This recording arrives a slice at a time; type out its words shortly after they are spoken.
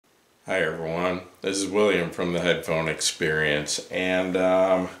Hi everyone, this is William from the Headphone Experience, and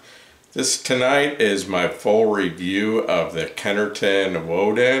this tonight is my full review of the Kennerton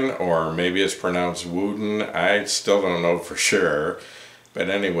Wodan, or maybe it's pronounced Wodan. I still don't know for sure, but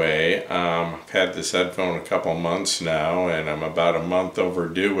anyway, I've had this headphone a couple months now, and I'm about a month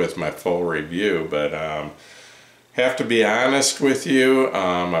overdue with my full review, but have to be honest with you,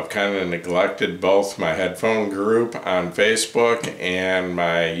 I've kind of neglected both my headphone group on Facebook and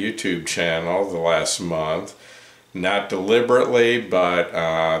my YouTube channel the last month. Not deliberately, but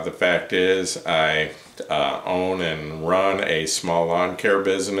the fact is I own and run a small lawn care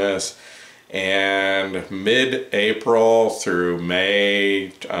business, and mid-April through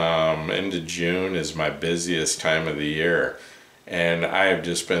May into June is my busiest time of the year. And I have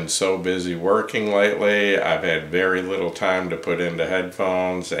just been so busy working lately. I've had very little time to put into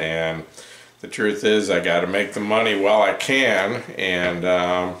headphones, and the truth is I got to make the money while I can, and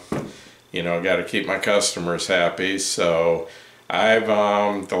you know, got to keep my customers happy. So I've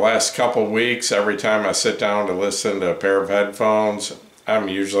the last couple weeks, every time I sit down to listen to a pair of headphones, I'm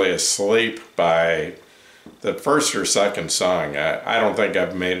usually asleep by the first or second song. I don't think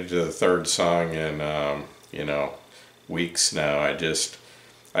I've made it to the third song in you know, weeks now. I just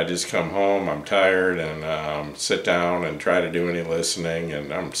come home, I'm tired, and sit down and try to do any listening,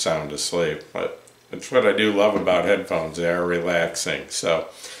 and I'm sound asleep. But it's what I do love about headphones. They are relaxing. So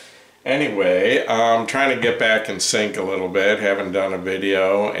anyway, I'm trying to get back in sync a little bit. Haven't done a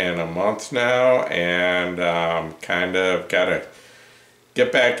video in a month now, and kind of got to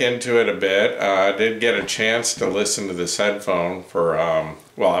get back into it a bit. I did get a chance to listen to this headphone for,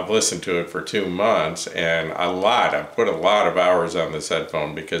 well, I've listened to it for 2 months, and I've put a lot of hours on this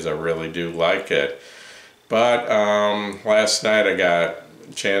headphone because I really do like it. But last night I got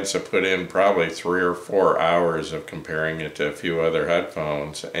a chance to put in probably 3 or 4 hours of comparing it to a few other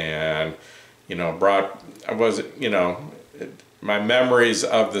headphones, and, you know, my memories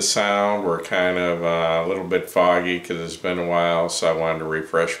of the sound were kind of a little bit foggy because it's been a while, so I wanted to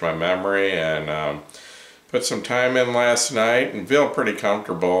refresh my memory, and put some time in last night and feel pretty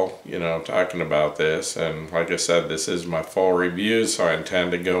comfortable, you know, talking about this. And like I said, this is my full review, so I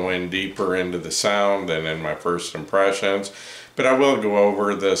intend to go in deeper into the sound than in my first impressions. But I will go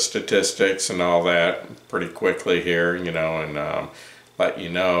over the statistics and all that pretty quickly here, you know, and let you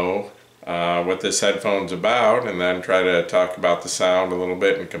know what this headphone's about, and then try to talk about the sound a little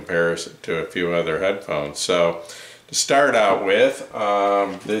bit and compare it to a few other headphones. So to start out with,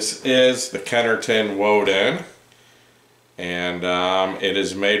 this is the Kennerton Wodan, and it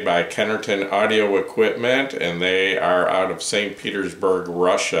is made by Kennerton Audio Equipment, and they are out of St. Petersburg,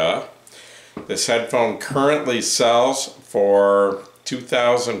 Russia. This headphone currently sells for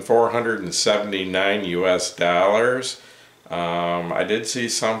 $2,479 US. I did see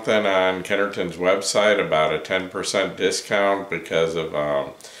something on Kennerton's website about a 10% discount because of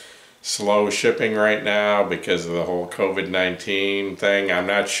slow shipping right now because of the whole COVID-19 thing. I'm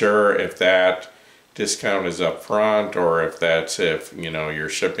not sure if that discount is up front or if that's if, you know, your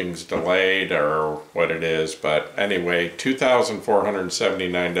shipping's delayed or what it is. But anyway,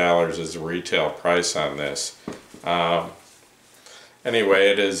 $2,479 is the retail price on this. Anyway,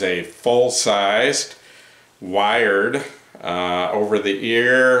 it is a full-sized wired over the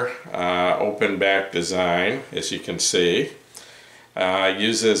ear open back design, as you can see.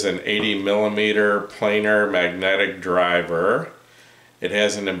 Uses an 80mm planar magnetic driver. It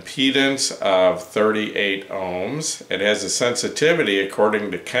has an impedance of 38 ohms. It has a sensitivity,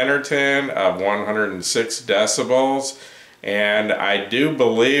 according to Kennerton, of 106 decibels, and I do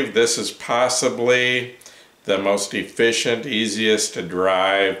believe this is possibly the most efficient, easiest to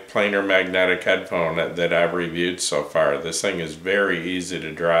drive planar magnetic headphone that I've reviewed so far. This thing is very easy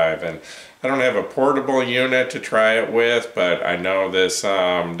to drive, and I don't have a portable unit to try it with, but I know this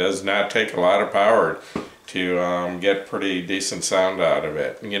does not take a lot of power to get pretty decent sound out of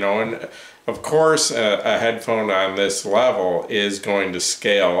it. You know, and of course a headphone on this level is going to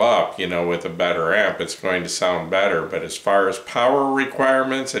scale up, you know, with a better amp. It's going to sound better, but as far as power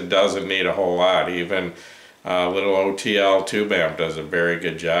requirements, it doesn't need a whole lot. Even little OTL tube amp does a very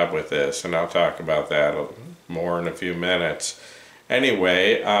good job with this, and I'll talk about that more in a few minutes.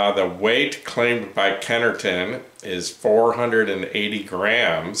 Anyway, the weight claimed by Kennerton is 480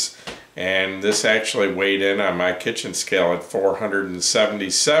 grams, and this actually weighed in on my kitchen scale at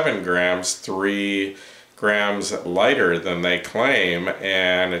 477 grams, 3 grams lighter than they claim,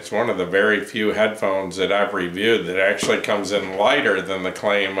 and it's one of the very few headphones that I've reviewed that actually comes in lighter than the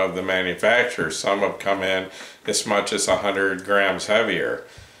claim of the manufacturer. Some have come in as much as 100 grams heavier.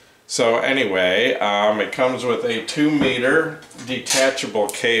 So anyway, it comes with a 2-meter detachable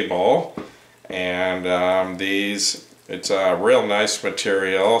cable, and it's a real nice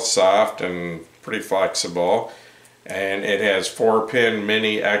material, soft and pretty flexible, and it has 4-pin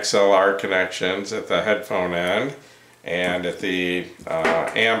mini XLR connections at the headphone end, and at the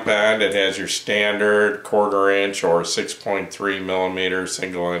amp end it has your standard 1/4 inch or 6.3 millimeter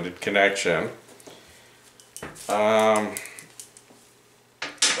single-ended connection.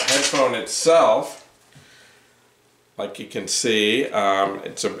 The headphone itself, like you can see,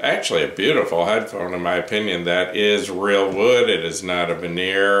 it's actually a beautiful headphone in my opinion. That is real wood, it is not a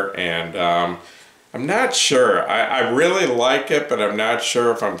veneer, and I'm not sure. I really like it, but I'm not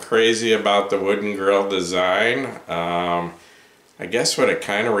sure if I'm crazy about the wooden grill design. I guess what it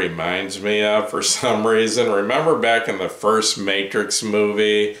kind of reminds me of for some reason, remember back in the first Matrix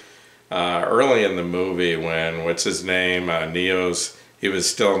movie, early in the movie when, what's his name, he was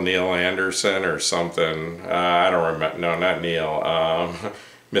still Neil Anderson or something. I don't remember. No, not Neil.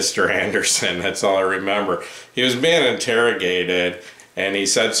 Mr. Anderson. That's all I remember. He was being interrogated, and he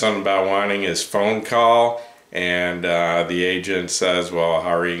said something about wanting his phone call. And the agent says, "Well,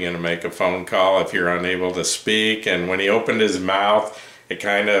 how are you going to make a phone call if you're unable to speak?" And when he opened his mouth, it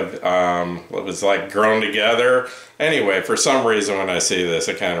kind of it was like grown together. Anyway, for some reason when I see this,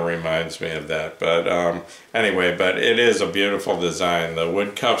 it kind of reminds me of that. But anyway, but it is a beautiful design. The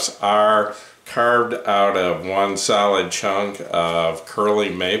wood cups are carved out of one solid chunk of curly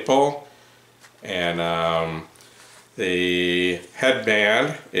maple, and the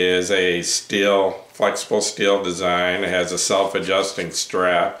headband is a flexible steel design. It has a self-adjusting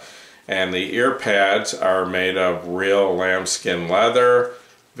strap, and the ear pads are made of real lambskin leather,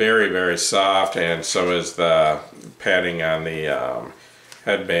 very, very soft, and so is the padding on the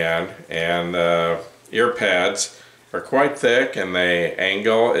headband. And the ear pads are quite thick, and they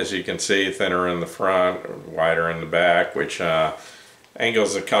angle, as you can see, thinner in the front, wider in the back, which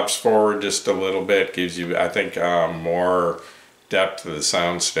angles the cups forward just a little bit, gives you, I think, more depth to the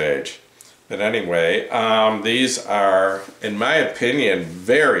sound stage. But anyway, these are, in my opinion,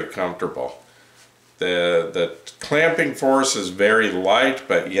 very comfortable. The clamping force is very light,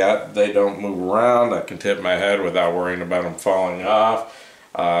 but yet they don't move around. I can tip my head without worrying about them falling off.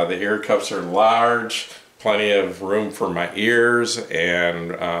 The ear cups are large, plenty of room for my ears,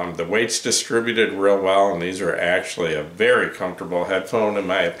 and the weight's distributed real well, and these are actually a very comfortable headphone in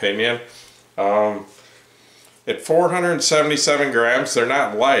my opinion. At 477 grams, they're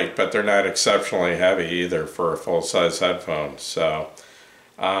not light, but they're not exceptionally heavy either for a full-size headphone. So,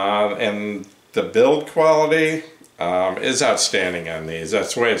 and the build quality is outstanding on these.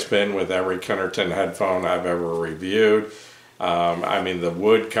 That's the way it's been with every Kennerton headphone I've ever reviewed. I mean, the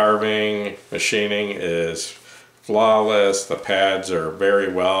wood carving, machining is flawless. The pads are very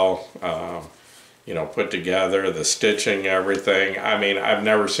well, put together. The stitching, everything. I mean, I've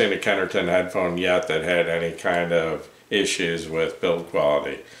never seen a Kennerton headphone yet that had any kind of issues with build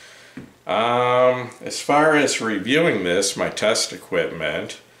quality. As far as reviewing this, my test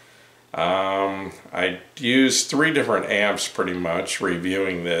equipment, I used 3 different amps pretty much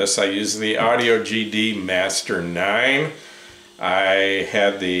reviewing this. I used the Audio GD Master 9. I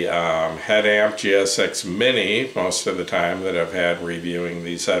had the head amp GSX Mini most of the time that I've had reviewing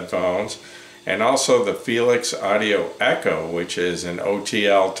these headphones, and also the Felix Audio Echo, which is an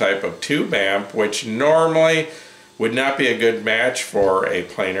OTL type of tube amp, which normally would not be a good match for a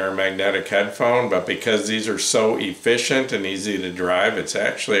planar magnetic headphone, but because these are so efficient and easy to drive, it's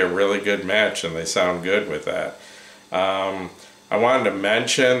actually a really good match, and they sound good with that. I wanted to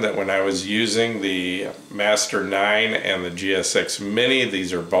mention that when I was using the Master 9 and the GSX Mini,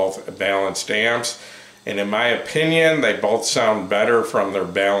 these are both balanced amps, and in my opinion they both sound better from their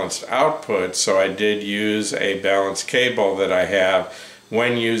balanced output, so I did use a balanced cable that I have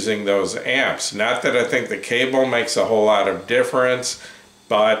when using those amps. Not that I think the cable makes a whole lot of difference,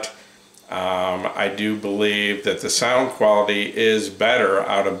 but I do believe that the sound quality is better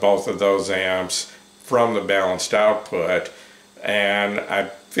out of both of those amps from the balanced output. And I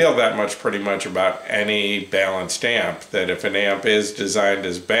feel that much pretty much about any balanced amp, that if an amp is designed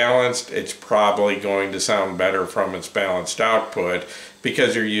as balanced, it's probably going to sound better from its balanced output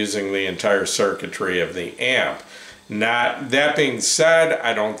because you're using the entire circuitry of the amp. That being said,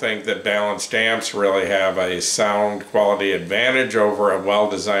 I don't think that balanced amps really have a sound quality advantage over a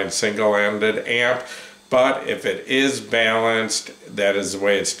well-designed single-ended amp. But if it is balanced, that is the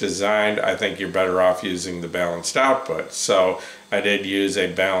way it's designed, I think you're better off using the balanced output. So I did use a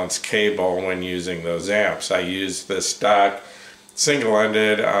balanced cable when using those amps. I used the stock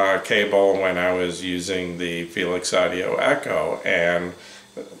single-ended cable when I was using the Felix Audio Echo, and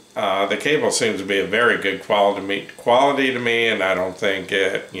the cable seems to be a very good quality to me, and I don't think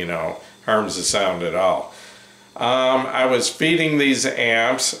it, harms the sound at all. I was feeding these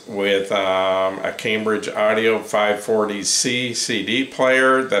amps with a Cambridge Audio 540C CD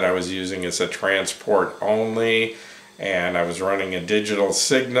player that I was using as a transport only, and I was running a digital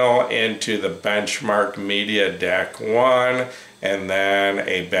signal into the Benchmark Media DAC1 and then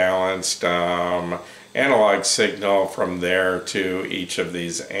a balanced analog signal from there to each of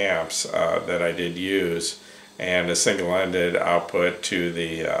these amps that I did use, and a single-ended output to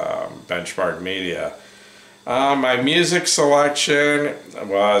the Benchmark Media. My music selection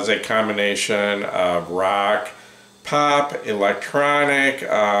was a combination of rock, pop, electronic,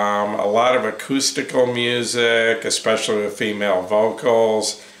 a lot of acoustical music, especially with female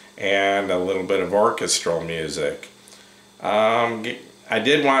vocals, and a little bit of orchestral music. I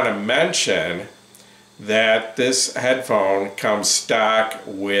did want to mention that this headphone comes stock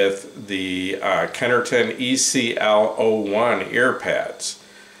with the Kennerton ECL01 ear pads.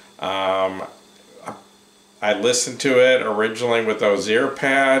 I listened to it originally with those ear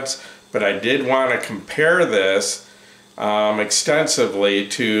pads, but I did want to compare this extensively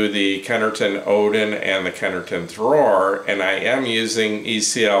to the Kennerton Wodan and the Kennerton Thror, and I am using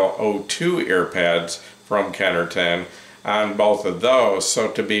ECL02 ear pads from Kennerton on both of those.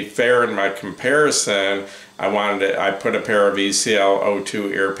 So to be fair in my comparison, I put a pair of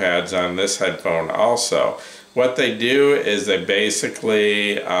ECL02 ear pads on this headphone also. What they do is they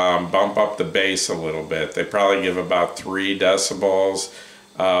basically bump up the bass a little bit. They probably give about 3 decibels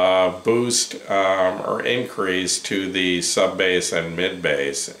boost or increase to the sub bass and mid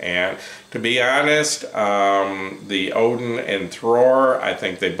bass. And to be honest, the Wodan and Thror, I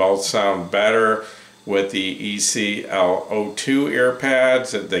think they both sound better with the ECL02 ear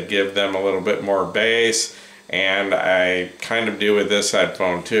pads. They give them a little bit more bass, and I kind of do with this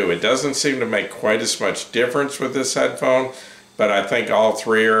headphone too. It doesn't seem to make quite as much difference with this headphone, but I think all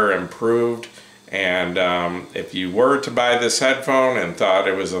 3 are improved. And if you were to buy this headphone and thought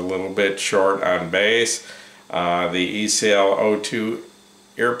it was a little bit short on bass, the ECL02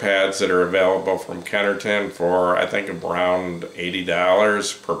 ear pads that are available from Kennerton for I think around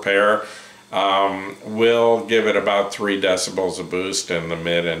 $80 per pair will give it about 3 decibels of boost in the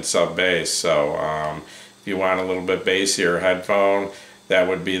mid and sub bass. So if you want a little bit bassier headphone, that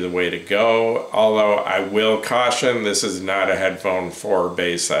would be the way to go. Although I will caution, this is not a headphone for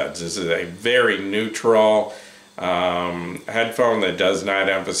bass heads. This is a very neutral headphone that does not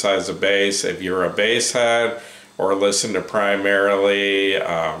emphasize the bass. If you're a bass head or listen to primarily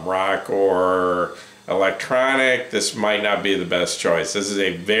rock or electronic, this might not be the best choice. This is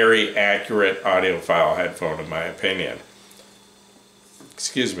a very accurate audiophile headphone in my opinion.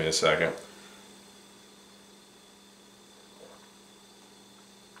 Excuse me a second.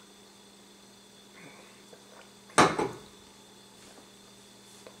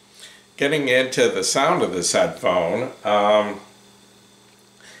 Getting into the sound of this headphone,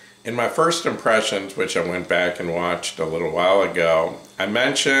 in my first impressions, which I went back and watched a little while ago, I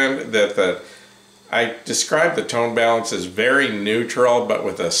mentioned that I described the tone balance as very neutral, but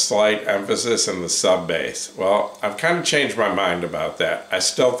with a slight emphasis in the sub bass. Well, I've kind of changed my mind about that. I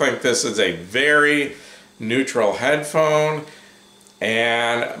still think this is a very neutral headphone,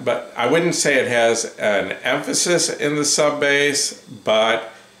 but I wouldn't say it has an emphasis in the sub bass, but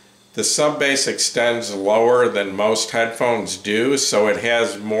the sub bass extends lower than most headphones do, so it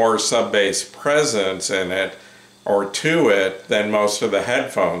has more sub bass presence in it or to it than most of the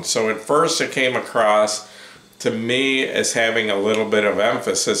headphones. So at first it came across to me as having a little bit of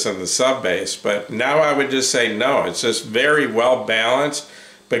emphasis in the sub bass, but now I would just say no, it's just very well balanced,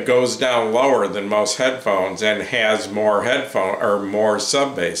 but goes down lower than most headphones and has more more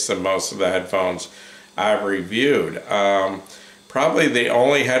sub bass than most of the headphones I've reviewed. Probably the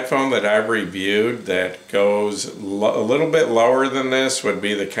only headphone that I've reviewed that goes a little bit lower than this would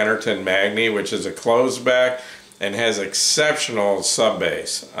be the Kennerton Magni, which is a closed back and has exceptional sub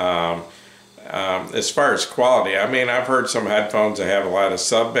bass. As far as quality, I mean, I've heard some headphones that have a lot of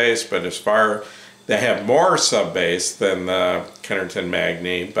sub bass, but they have more sub bass than the Kennerton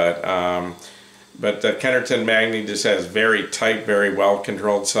Magni, but the Kennerton Magni just has very tight, very well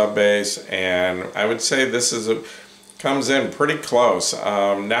controlled sub bass, and I would say this comes in pretty close.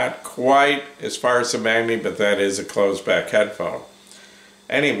 Not quite as far as the Magni, but that is a closed back headphone.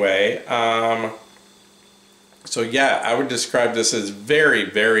 Anyway, so yeah, I would describe this as very,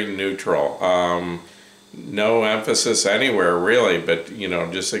 very neutral. No emphasis anywhere really, but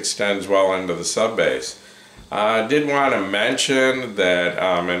just extends well into the sub bass. I did want to mention that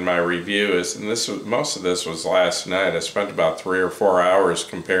in my review and most of this was last night. I spent about 3 or 4 hours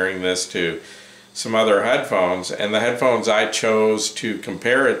comparing this to some other headphones, and the headphones I chose to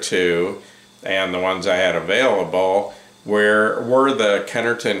compare it to, and the ones I had available, were the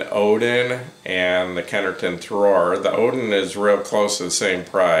Kennerton Wodan and the Kennerton Thror. The Wodan is real close to the same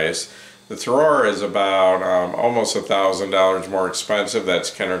price. The Thror is about almost $1,000 more expensive.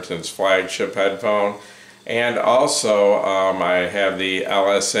 That's Kennerton's flagship headphone. And also I have the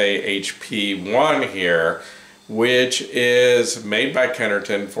LSA HP1 here, which is made by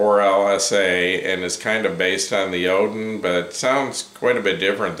Kennerton for LSA and is kind of based on the Wodan, but it sounds quite a bit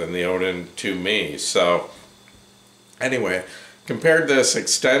different than the Wodan to me. So anyway, compared this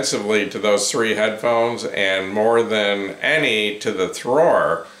extensively to those 3 headphones and more than any to the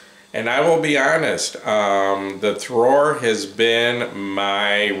Thror. And I will be honest, the Thror has been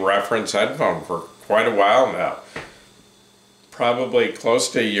my reference headphone for quite a while now. Probably close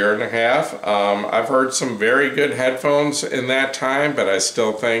to a year and a half. I've heard some very good headphones in that time, but I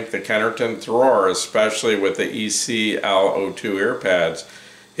still think the Kennerton Thror, especially with the ECL02 earpads,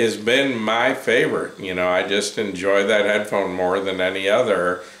 has been my favorite. You know, I just enjoy that headphone more than any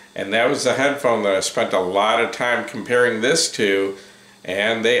other. And that was the headphone that I spent a lot of time comparing this to,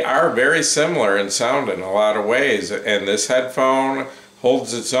 and they are very similar in sound in a lot of ways. And this headphone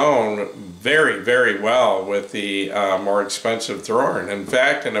holds its own very, very well with the more expensive Thror. And in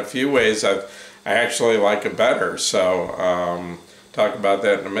fact, in a few ways, I actually like it better. So talk about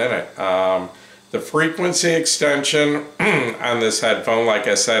that in a minute. The frequency extension on this headphone, like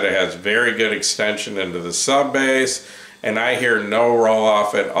I said, it has very good extension into the sub bass, and I hear no roll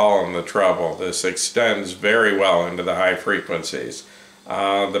off at all in the treble. This extends very well into the high frequencies.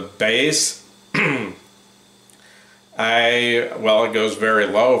 The bass, well, it goes very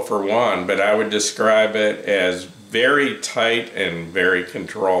low for one, but I would describe it as very tight and very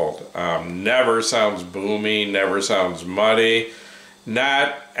controlled. Never sounds boomy, never sounds muddy,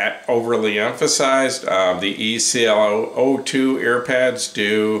 not overly emphasized. The ECL02 earpads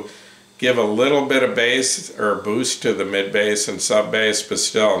do give a little bit of bass or boost to the mid bass and sub bass, but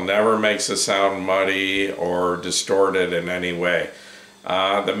still never makes it sound muddy or distorted in any way.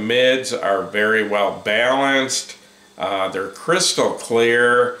 The mids are very well balanced. They're crystal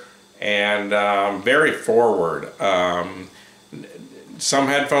clear and very forward. Some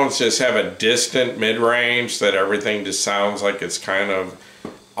headphones just have a distant mid-range that everything just sounds like it's kind of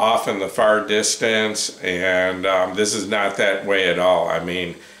off in the far distance, and this is not that way at all. I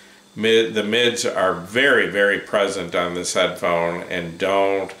mean, the mids are very, very present on this headphone and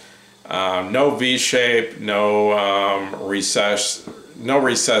don't, no V-shape, no recessed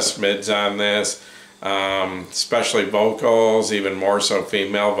mids on this. Especially vocals, even more so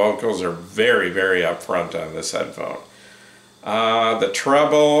female vocals, are very, very upfront on this headphone. The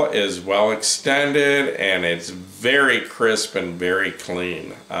treble is well extended and it's very crisp and very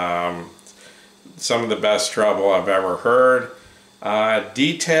clean. Some of the best treble I've ever heard.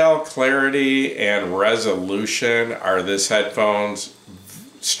 Detail, clarity, and resolution are this headphone's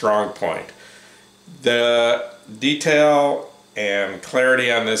strong point. The detail and clarity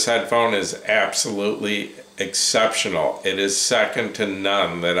on this headphone is absolutely exceptional. It is second to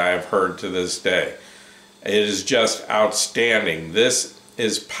none that I've heard to this day. It is just outstanding. This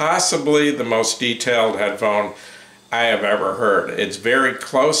is possibly the most detailed headphone I have ever heard. It's very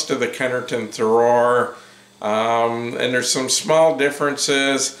close to the Kennerton Thror, and there's some small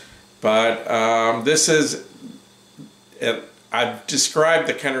differences, but this is it. I've described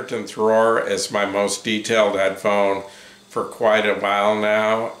the Kennerton Thror as my most detailed headphone for quite a while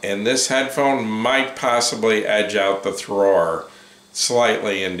now, and this headphone might possibly edge out the Thror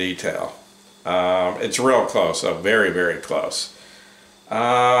slightly in detail. It's real close, so very, very close.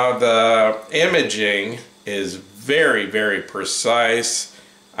 The imaging is very, very precise.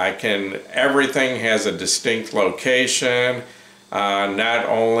 Everything has a distinct location, not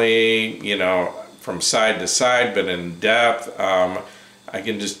only, you know, from side to side, but in depth. I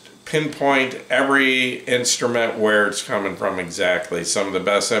can just pinpoint every instrument where it's coming from exactly. Some of the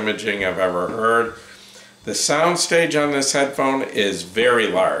best imaging I've ever heard. The soundstage on this headphone is very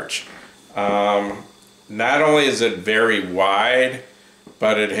large. Not only is it very wide,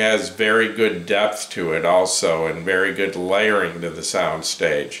 but it has very good depth to it also, and very good layering to the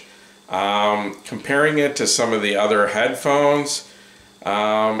soundstage. Comparing it to some of the other headphones,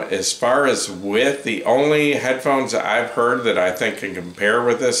 as far as width, the only headphones I've heard that I think can compare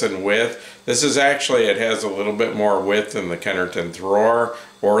with this in width, this is actually, it has a little bit more width than the Kennerton Thror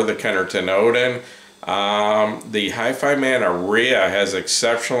or the Kennerton Wodan. The Hi-Fi Man Aria has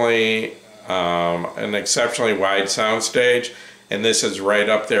exceptionally an exceptionally wide soundstage, and this is right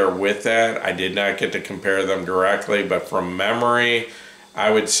up there with that. I did not get to compare them directly, but from memory, I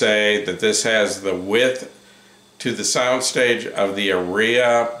would say that this has the width to the soundstage of the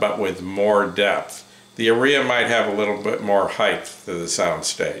Aria, but with more depth. The Aria might have a little bit more height to the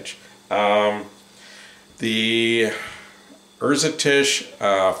soundstage. The Urzetish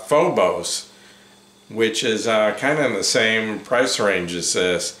Phobos, which is kind of in the same price range as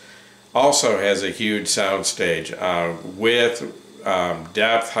this, also has a huge soundstage, width,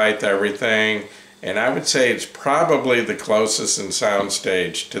 depth, height, everything. And I would say it's probably the closest in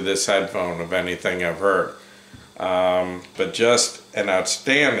soundstage to this headphone of anything I've heard. But just an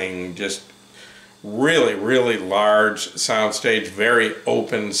outstanding, just really, really large soundstage, very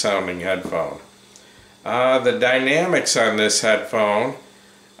open sounding headphone. The dynamics on this headphone,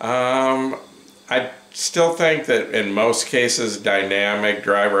 I still think that in most cases dynamic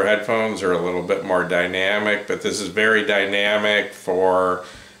driver headphones are a little bit more dynamic, but this is very dynamic for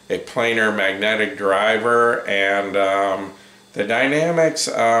a planar magnetic driver, and the dynamics,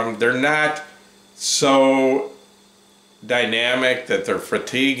 they're not so dynamic that they're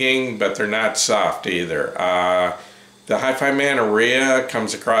fatiguing, but they're not soft either. The Hi-Fi Man Aria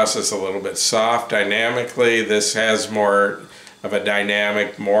comes across as a little bit soft dynamically. This has more of a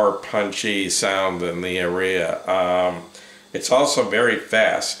dynamic, more punchy sound than the Aria. It's also very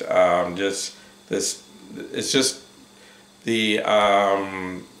fast. It's just the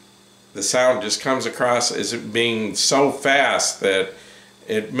sound just comes across as it being so fast that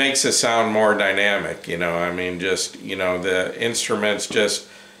it makes it sound more dynamic, you know. I mean, just, you know, the instruments, just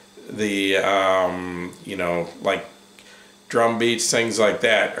the, you know, like drum beats, things like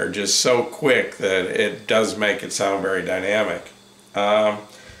that are just so quick that it does make it sound very dynamic.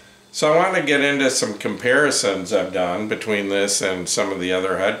 So I want to get into some comparisons I've done between this and some of the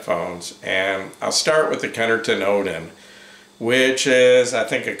other headphones, and I'll start with the Kennerton Wodan, which is, I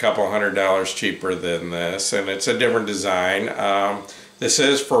think, a couple $100 cheaper than this, and it's a different design. This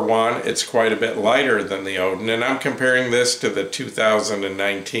is, for one, it's quite a bit lighter than the Wodan, and I'm comparing this to the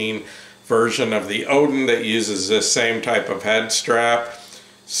 2019 version of the Wodan that uses this same type of head strap.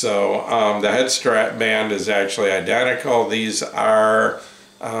 So the head strap band is actually identical. These are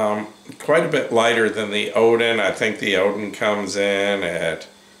quite a bit lighter than the Wodan. I think the Wodan comes in at,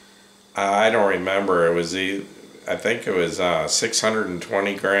 I don't remember, it was I think it was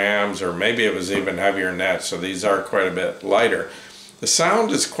 620 grams, or maybe it was even heavier than that, so these are quite a bit lighter. The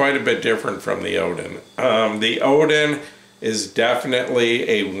sound is quite a bit different from the Wodan. The Wodan is definitely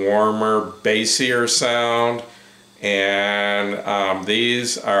a warmer, bassier sound, and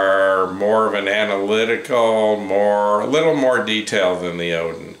these are more of an analytical, a little more detailed than the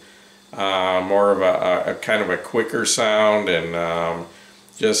Wodan. More of a kind of a quicker sound, and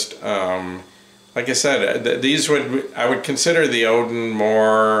just like I said, I would consider the Wodan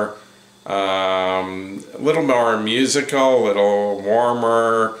more, a little more musical, a little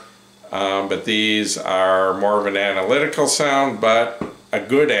warmer, but these are more of an analytical sound, but a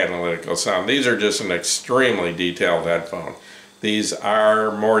good analytical sound. These are just an extremely detailed headphone. These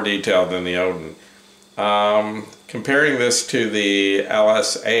are more detailed than the Wodan. Comparing this to the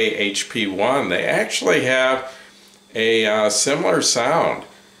LSA HP1, they actually have a similar sound.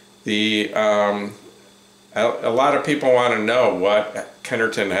 A lot of people want to know what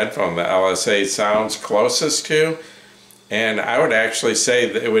Kennerton headphone the LSA sounds closest to, and I would actually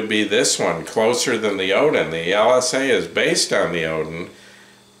say that it would be this one, closer than the Wodan. The LSA is based on the Wodan,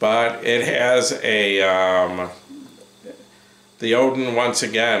 but it has a, the Wodan once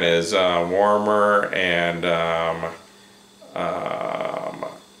again is warmer and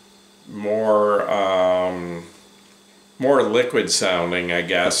more liquid sounding, I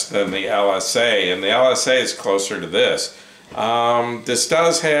guess, than the LSA, and the LSA is closer to this. This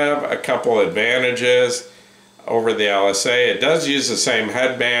does have a couple advantages over the LSA. It does use the same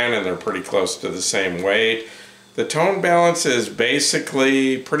headband, and they're pretty close to the same weight. The tone balance is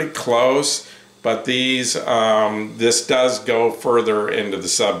basically pretty close, but these this does go further into the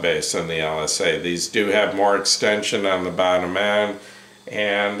sub bass than the LSA. These do have more extension on the bottom end,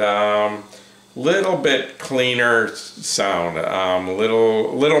 and little bit cleaner sound,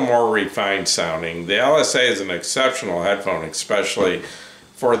 little more refined sounding. The LSA is an exceptional headphone, especially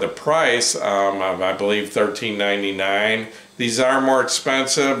for the price of, I believe, $13.99. These are more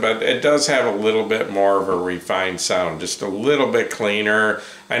expensive, but it does have a little bit more of a refined sound, just a little bit cleaner.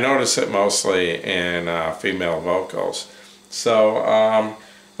 I notice it mostly in female vocals. So I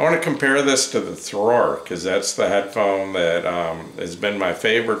want to compare this to the Thror, because that's the headphone that has been my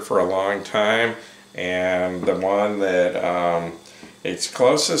favorite for a long time, and the one that it's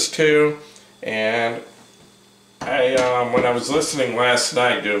closest to. And when I was listening last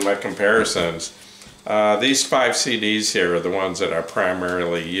night doing my comparisons, these 5 CDs here are the ones that I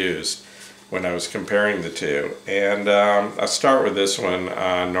primarily used when I was comparing the two. And I'll start with this one,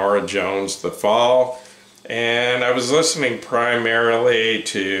 Norah Jones, The Fall. And I was listening primarily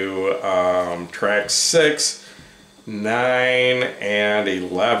to tracks 6, 9, and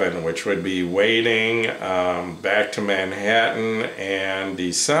 11, which would be Waiting, Back to Manhattan, and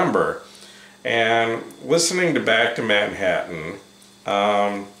December. And listening to Back to Manhattan,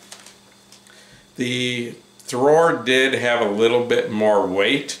 the Thror did have a little bit more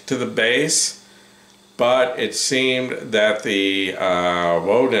weight to the bass, but it seemed that the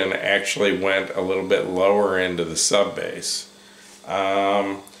Wodan actually went a little bit lower into the sub bass.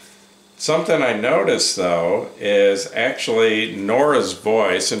 Something I noticed though is actually Norah's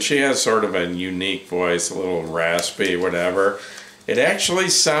voice, and she has sort of a unique voice, a little raspy, whatever. It actually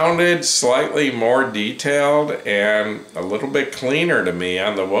sounded slightly more detailed and a little bit cleaner to me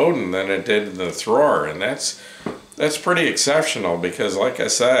on the Wodan than it did in the Thror, and that's pretty exceptional because, like I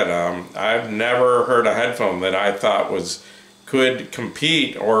said, I've never heard a headphone that I thought could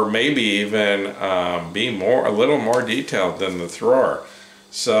compete or maybe even be a little more detailed than the Thror.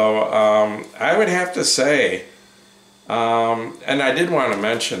 So I would have to say, and I did want to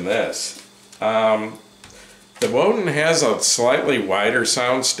mention this. The Wodan has a slightly wider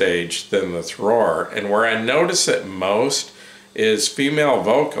soundstage than the Thror, and where I notice it most is female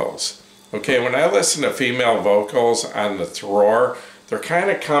vocals. Okay, when I listen to female vocals on the Thror, they're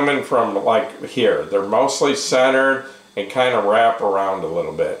kind of coming from like here. They're mostly centered and kind of wrap around a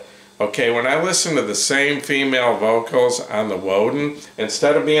little bit. Okay, when I listen to the same female vocals on the Wodan,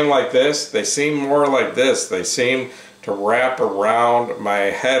 instead of being like this, they seem more like this. They seem to wrap around my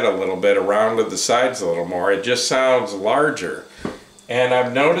head a little bit, around to the sides a little more. It just sounds larger. And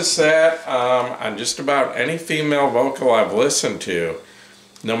I've noticed that on just about any female vocal I've listened to,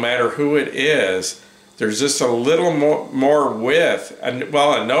 no matter who it is, there's just a little more width,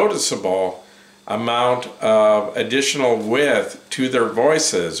 well, a noticeable amount of additional width to their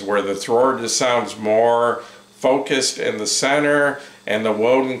voices, where the Thror just sounds more focused in the center, and the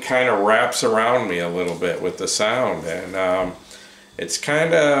Wodan kind of wraps around me a little bit with the sound, and it's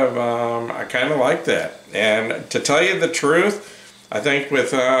kind of, I kind of like that. And to tell you the truth, I think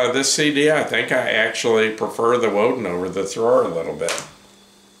with this CD, I think I actually prefer the Wodan over the Thror a little bit.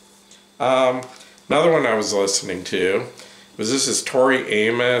 Another one I was listening to this is Tori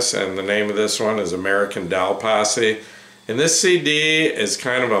Amos, and the name of this one is American Doll Posse. And this CD is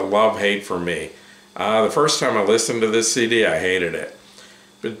kind of a love-hate for me. The first time I listened to this CD, I hated it.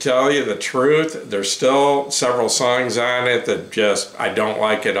 But to tell you the truth, there's still several songs on it that just I don't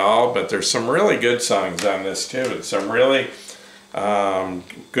like at all, but there's some really good songs on this too. Some really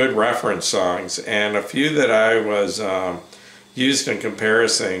good reference songs, and a few that I was used in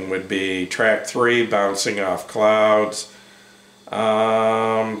comparison would be track 3, Bouncing Off Clouds,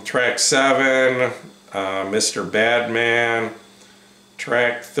 track 7, Mr. Badman,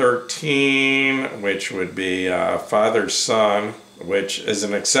 track 13, which would be Father's Son, which is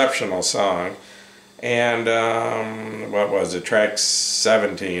an exceptional song, and what was it, track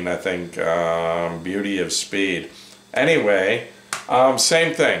 17, I think, Beauty of Speed. Anyway,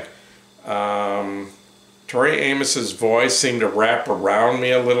 same thing. Tori Amos's voice seemed to wrap around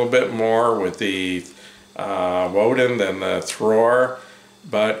me a little bit more with the Wodan than the Thror,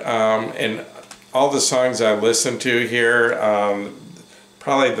 but in all the songs I listened to here,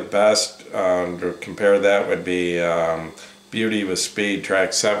 probably the best to compare that would be Beauty with Speed,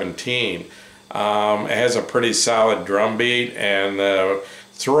 track 17. It has a pretty solid drum beat, and the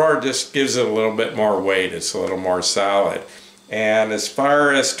Thror just gives it a little bit more weight. It's a little more solid. And as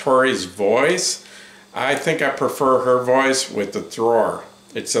far as Tori's voice, I think I prefer her voice with the Thror.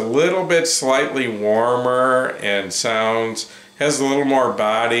 It's a little bit slightly warmer and has a little more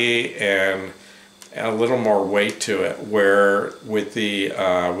body and a little more weight to it, where with the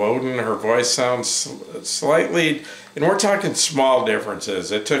Wodan, her voice sounds slightly, and we're talking small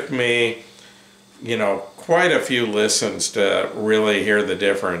differences. It took me, you know, quite a few listens to really hear the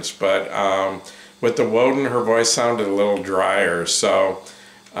difference, but with the Wodan, her voice sounded a little drier, so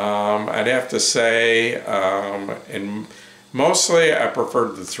I'd have to say, and mostly I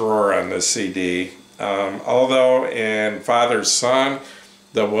preferred the Thror on this CD, although in Father's Son,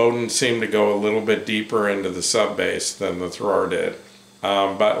 the Wodan seemed to go a little bit deeper into the sub bass than the Thror did.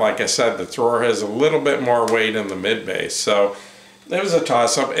 But like I said, the Thror has a little bit more weight in the mid bass, so it was a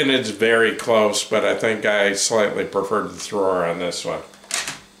toss-up, and it's very close, but I think I slightly preferred the Thror on this one.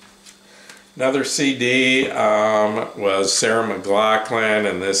 Another CD was Sarah McLachlan,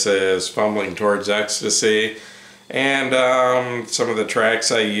 and this is Fumbling Towards Ecstasy. And some of the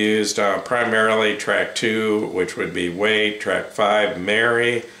tracks I used, primarily track 2, which would be Wait, track 5,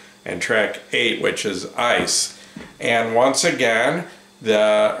 Mary, and track 8, which is Ice. And once again,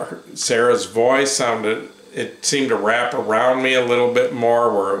 Sarah's voice it seemed to wrap around me a little bit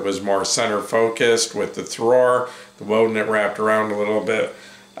more, where it was more center focused. With the Thror, the Wodan, it wrapped around a little bit.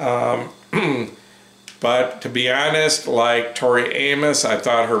 But to be honest, like Tori Amos, I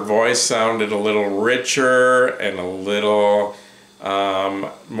thought her voice sounded a little richer and a little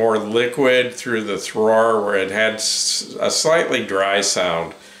more liquid through the Thror, where it had a slightly dry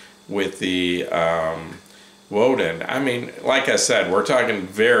sound with the Wodan. I mean, like I said, we're talking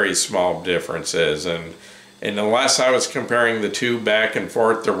very small differences, and unless I was comparing the two back and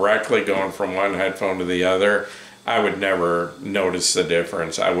forth directly, going from one headphone to the other, I would never notice the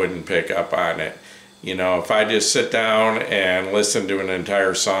difference. I wouldn't pick up on it. You know, if I just sit down and listen to an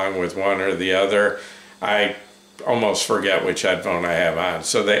entire song with one or the other, I almost forget which headphone I have on.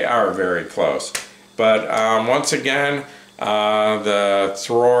 So they are very close. But once again, the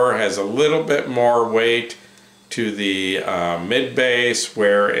Thror has a little bit more weight to the mid bass,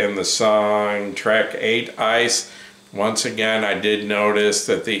 where in the song track 8, Ice, once again I did notice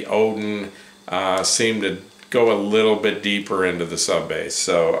that the Wodan seemed to go a little bit deeper into the sub bass.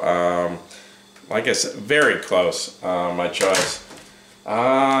 So like I said, very close, my choice.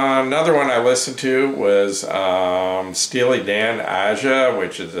 Another one I listened to was Steely Dan Aja,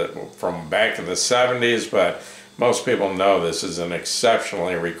 which is from back in the 70s, but most people know this is an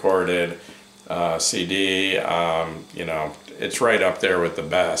exceptionally recorded CD. You know, it's right up there with the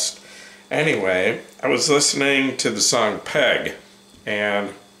best. Anyway, I was listening to the song Peg,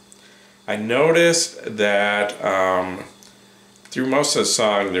 and I noticed that through most of the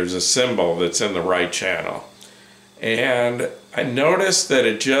song there's a cymbal that's in the right channel. And I noticed that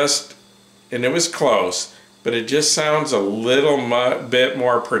and it was close, but it just sounds a little bit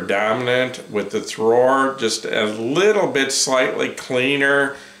more predominant with the Thror, just a little bit slightly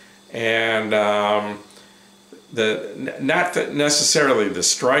cleaner, and not necessarily the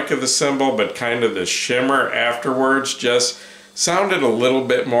strike of the cymbal, but kind of the shimmer afterwards just sounded a little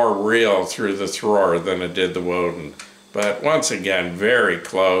bit more real through the Thror than it did the Wodan. But once again, very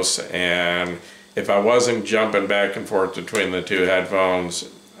close, and if I wasn't jumping back and forth between the two headphones,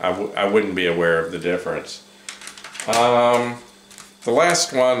 I wouldn't be aware of the difference. The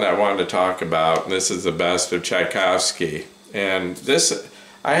last one I wanted to talk about, this is the best of Tchaikovsky, and this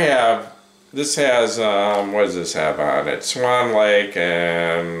has, what does this have on it? Swan Lake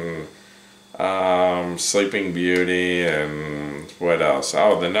and Sleeping Beauty, and what else?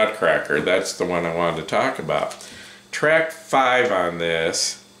 Oh, the Nutcracker, that's the one I wanted to talk about. Track 5 on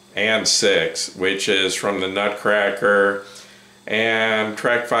this, and 6, which is from the Nutcracker, and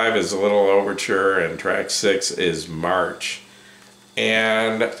track 5 is a little overture, and track 6 is March.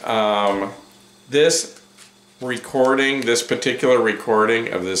 And this particular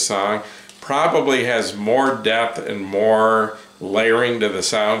recording of this song probably has more depth and more layering to the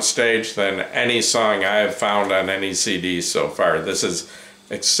soundstage than any song I have found on any CD so far. This is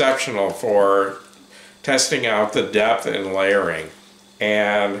exceptional for testing out the depth and layering.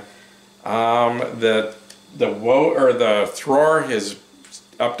 And the Thror has,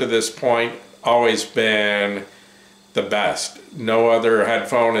 up to this point, always been the best. No other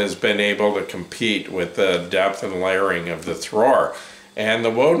headphone has been able to compete with the depth and layering of the Thror. And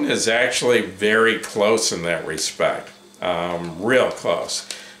the Wodan is actually very close in that respect. Real close.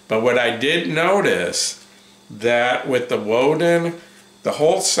 But what I did notice, that with the Wodan, the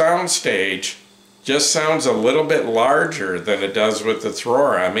whole soundstage just sounds a little bit larger than it does with the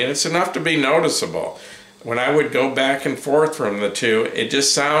Thror. I mean, it's enough to be noticeable. When I would go back and forth from the two, it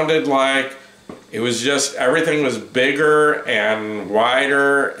just sounded like it was just, everything was bigger and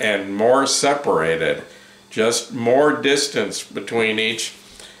wider and more separated. Just more distance between each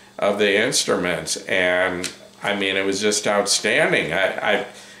of the instruments. And I mean, it was just outstanding.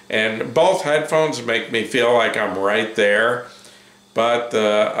 And both headphones make me feel like I'm right there. But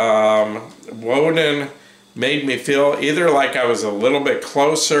the Wodan made me feel either like I was a little bit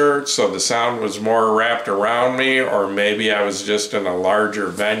closer, so the sound was more wrapped around me, or maybe I was just in a larger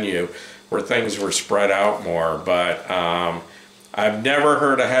venue where things were spread out more. But I've never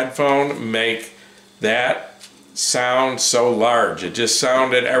heard a headphone make that sound so large. It just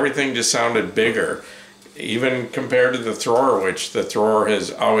sounded, everything just sounded bigger, even compared to the Thror, which the Thror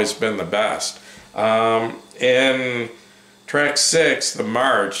has always been the best. In track 6, the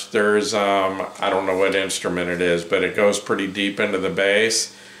March, there's, I don't know what instrument it is, but it goes pretty deep into the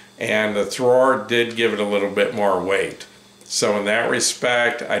bass. and the thrower did give it a little bit more weight. So in that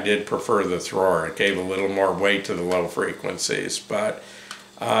respect, I did prefer the thrower. It gave a little more weight to the low frequencies. But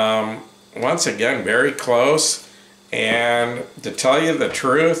once again, very close. And to tell you the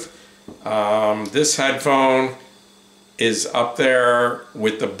truth, this headphone is up there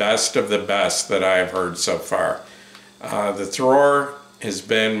with the best of the best that I've heard so far. The thrower has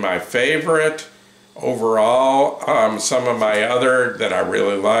been my favorite overall. Some of my other that I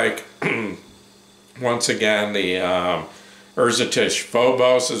really like, once again, the Erzatich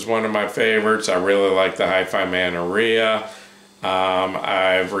Phobos is one of my favorites. I really like the Hi-Fi Manaria.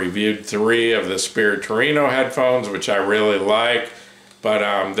 I've reviewed 3 of the Spirit Torino headphones, which I really like,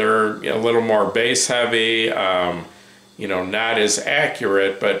 but they're a little more bass heavy, you know, not as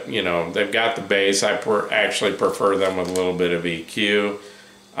accurate, but you know, they've got the bass. I actually prefer them with a little bit of EQ.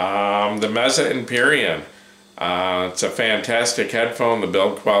 The Mesa Empyrean, it's a fantastic headphone. The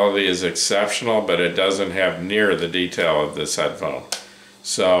build quality is exceptional, but it doesn't have near the detail of this headphone.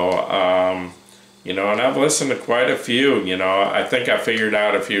 So, you know, and I've listened to quite a few. You know, I think I figured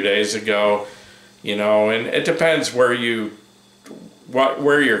out a few days ago, you know, and it depends where your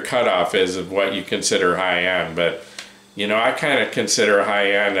cutoff is of what you consider high-end, but you know, I kind of consider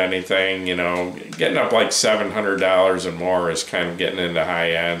high-end anything, you know, getting up like $700 and more is kind of getting into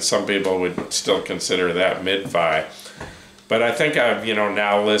high-end. Some people would still consider that mid-fi. But I think I've, you know,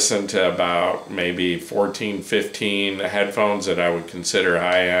 now listened to about maybe 14, 15 headphones that I would consider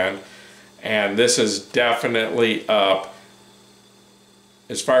high-end. And this is definitely up,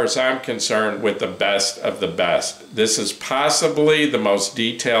 as far as I'm concerned, with the best of the best. This is possibly the most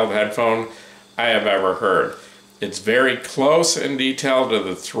detailed headphone I have ever heard. It's very close in detail to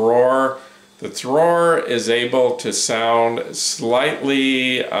the thrower. The thrower is able to sound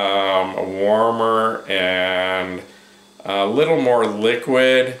slightly warmer and a little more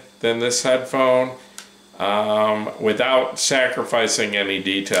liquid than this headphone without sacrificing any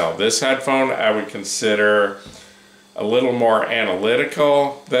detail. This headphone I would consider a little more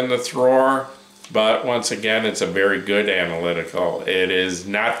analytical than the thrower, but once again, it's a very good analytical. It is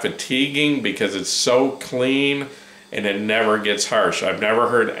not fatiguing because it's so clean and it never gets harsh. I've never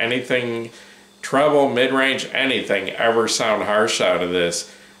heard anything, treble, mid-range, anything ever sound harsh out of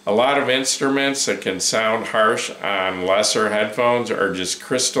this. A lot of instruments that can sound harsh on lesser headphones are just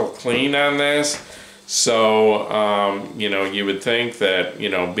crystal clean on this. So, you know, you would think that, you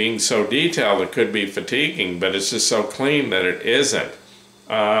know, being so detailed, it could be fatiguing, but it's just so clean that it isn't.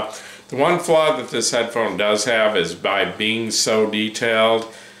 The one flaw that this headphone does have is by being so detailed,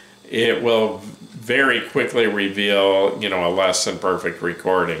 it will very quickly reveal, you know, a less than perfect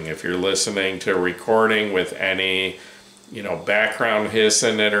recording. If you're listening to a recording with any, you know, background hiss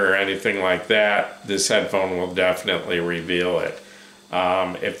in it or anything like that, this headphone will definitely reveal it.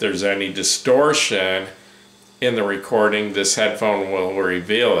 If there's any distortion in the recording, this headphone will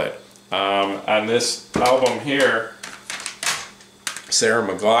reveal it. On this album here, Sarah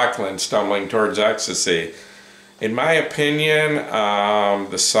McLachlan, Stumbling Towards Ecstasy, in my opinion,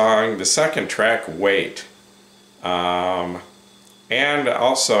 the second track, Wait, and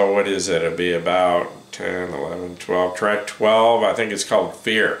also, what is it? It'll be about 10, 11, 12, track 12, I think it's called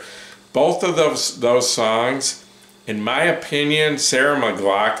Fear. Both of those songs, in my opinion, Sarah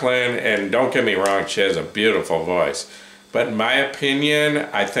McLachlan, and don't get me wrong, she has a beautiful voice, but in my opinion,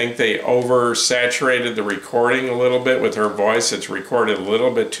 I think they oversaturated the recording a little bit with her voice. It's recorded a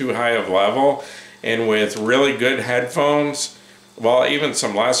little bit too high of level, and with really good headphones, well, even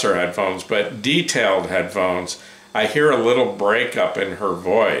some lesser headphones, but detailed headphones, I hear a little breakup in her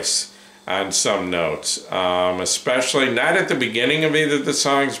voice on some notes, especially not at the beginning of either of the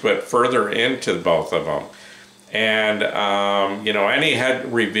songs, but further into both of them. And, you know, any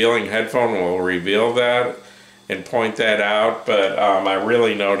revealing headphone will reveal that and point that out, but I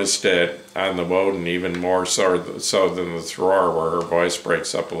really noticed it on the Wodan even more so than the thrower, where her voice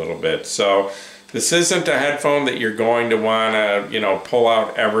breaks up a little bit. So this isn't a headphone that you're going to want to, you know, pull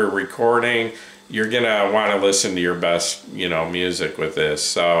out every recording. You're going to want to listen to your best, you know, music with this.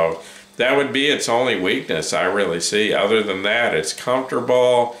 So that would be its only weakness I really see. Other than that, it's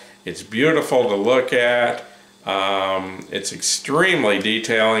comfortable, it's beautiful to look at, it's extremely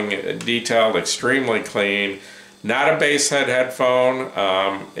detailed, extremely clean. Not a bass head headphone.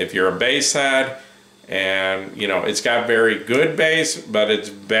 If you're a bass head, and you know, it's got very good bass, but it's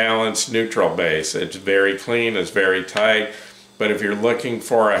balanced neutral bass. It's very clean, it's very tight. But if you're looking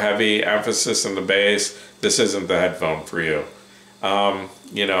for a heavy emphasis in the bass, this isn't the headphone for you.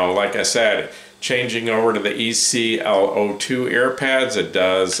 You know, like I said, changing over to the ECLO2 ear pads, it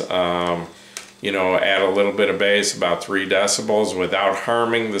does you know, add a little bit of bass, about 3 decibels, without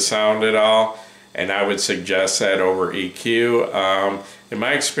harming the sound at all. And I would suggest that over EQ. In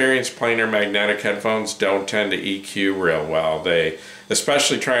my experience, planar magnetic headphones don't tend to EQ real well. They,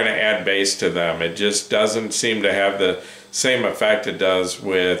 especially trying to add bass to them, it just doesn't seem to have the same effect it does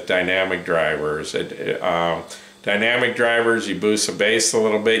with dynamic drivers. Dynamic drivers, you boost the bass a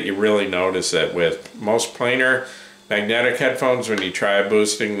little bit, you really notice it. With most planar magnetic headphones, when you try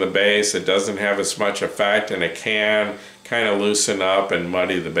boosting the bass, it doesn't have as much effect, and it can kind of loosen up and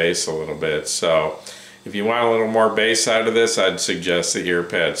muddy the bass a little bit. So if you want a little more bass out of this, I'd suggest the ear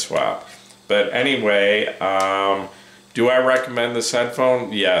pad swap. But anyway, do I recommend this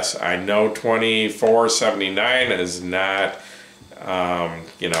headphone? Yes. I know $24.79 is not,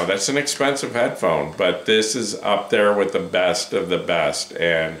 you know, that's an expensive headphone, but this is up there with the best of the best,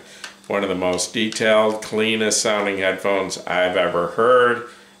 and one of the most detailed, cleanest sounding headphones I've ever heard.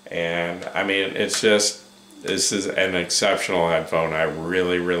 And I mean, it's just, this is an exceptional headphone. I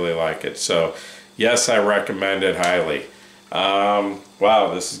really, really like it. So yes, I recommend it highly.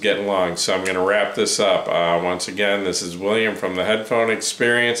 Wow, this is getting long, so I'm going to wrap this up. Once again, this is William from the Headphone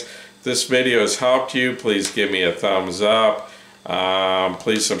Experience. If this video has helped you, please give me a thumbs up.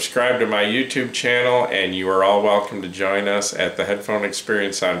 Please subscribe to my YouTube channel, and you are all welcome to join us at the Headphone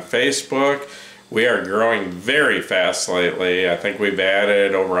Experience on Facebook. We are growing very fast lately. I think we've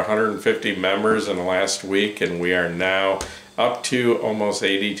added over 150 members in the last week, and we are now up to almost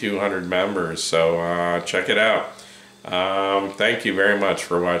 8,200 members. So check it out. Thank you very much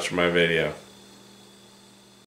for watching my video.